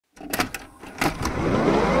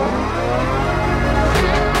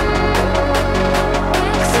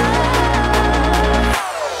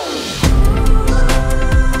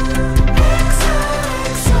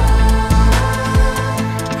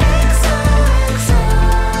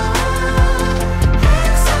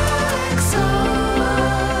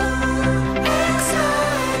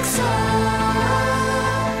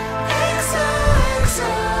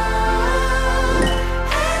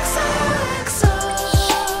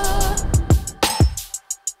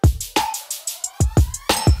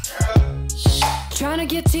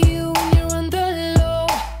get to you when you're on the low.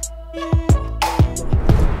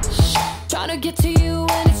 Trying to get to you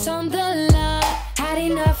when it's on the line. Had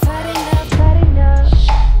enough, had enough, had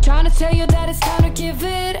enough. Trying to tell you that it's time to give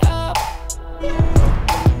it up.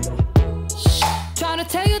 Trying to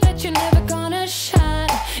tell you that you're never gonna shine.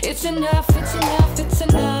 It's enough, it's enough, it's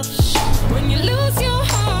enough. When you lose your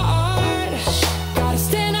heart, gotta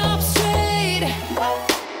stand up straight.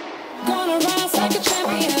 Gonna rise like a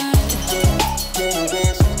champion.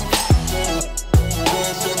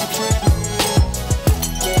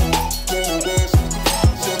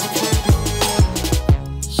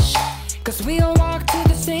 Cause we all walk to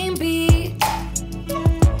the same beat.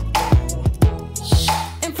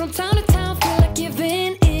 And from town to town feel like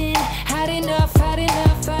giving in. Had enough, had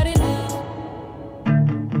enough, had enough.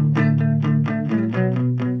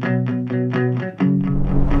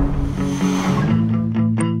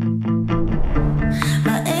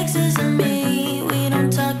 My exes and me, we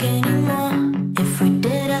don't talk anymore. If we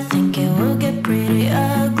did, I think it would get pretty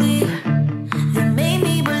ugly. They made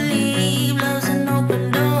me believe love's an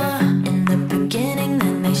open door in the beginning,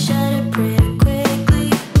 then they shut it pretty quickly.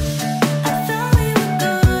 I thought we were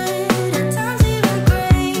good, at times even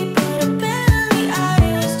great, but apparently I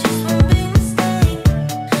was just one big mistake.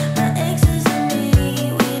 My exes and me,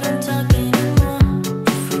 we don't talk anymore.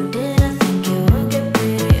 If we did, I think it would get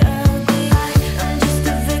pretty ugly. I'm just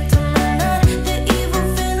a victim and not the evil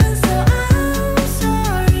villain, so I'm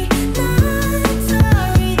sorry, not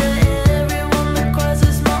sorry that everyone that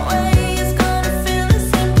crosses my way is gonna feel the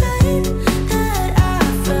same pain that I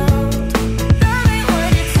felt. Tell me what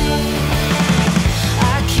you see.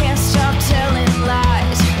 I can't stop telling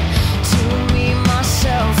lies to me,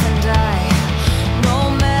 myself, and I. No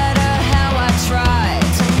matter how I try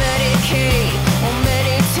to medicate or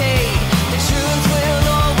meditate, the truth will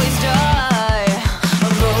always die. A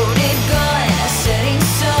loaded gun, a setting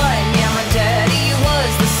sun. Yeah, my daddy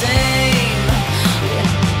was the same.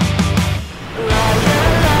 La la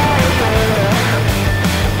la,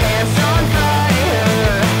 hands on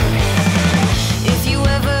fire. If you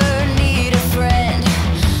ever need a friend,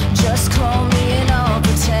 just call me and I'll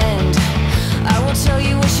pretend. I will tell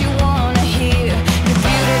you what you wanna hear. You're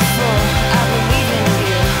beautiful, I believe in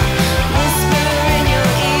you. Whisper in your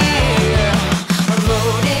ear. A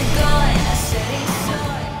loaded gun, a setting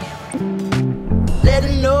sun. Let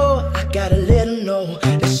her know, I gotta let her know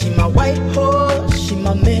that she my white horse, she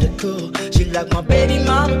my medical. She like my baby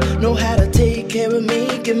mama, know how to take care of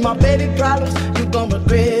me. Give my baby problems, you gon'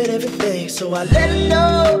 regret everything. So I let her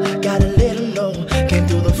know, gotta let her know. Came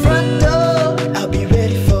through the front door, I'll be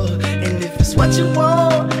ready for her. And if it's what you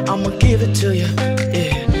want, I'ma give it to you.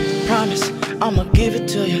 Yeah, promise, I'ma give it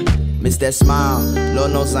to you. Miss that smile,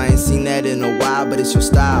 Lord knows I ain't seen that in a while, but it's your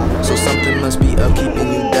style. So something must be up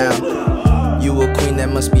keeping you down. You a queen that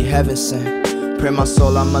must be heaven sent. Pray my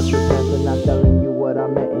soul, I must repent for not telling you what I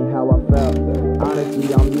meant and how I felt.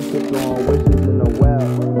 Honestly, I'm used to throwing wishes in the well.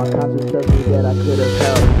 My conscience tells me that I could have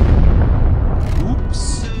helped. Oops.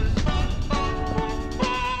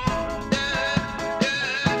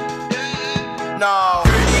 No.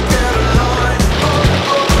 Pretty Caroline,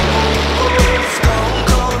 stone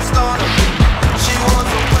cold stunner. She was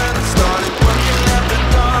a when I started working at the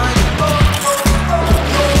dime.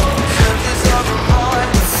 Surface of her mind,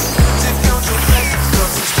 to count your blessings,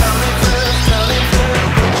 'cause it's telling good, telling good.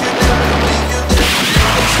 But you never leave your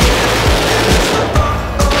destination. And it's the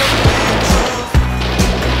big truth.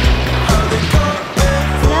 How they come back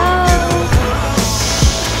for you.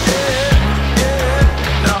 Yeah, yeah,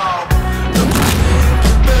 no. Look, I think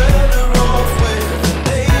you're better off with the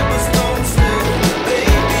neighbors don't stay.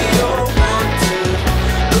 Baby, you're wanted.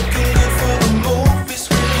 Looking good for the movie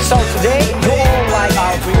screen. So today, you all like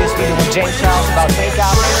our previous video with James Charles about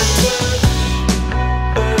makeup.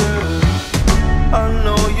 I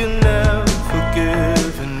know you never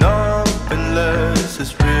giving up unless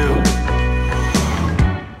it's real.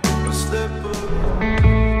 A slipper.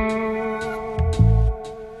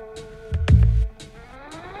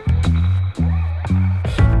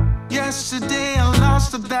 Yesterday I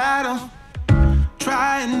lost a battle,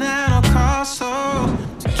 trying at all costs, so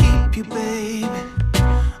to keep you, baby.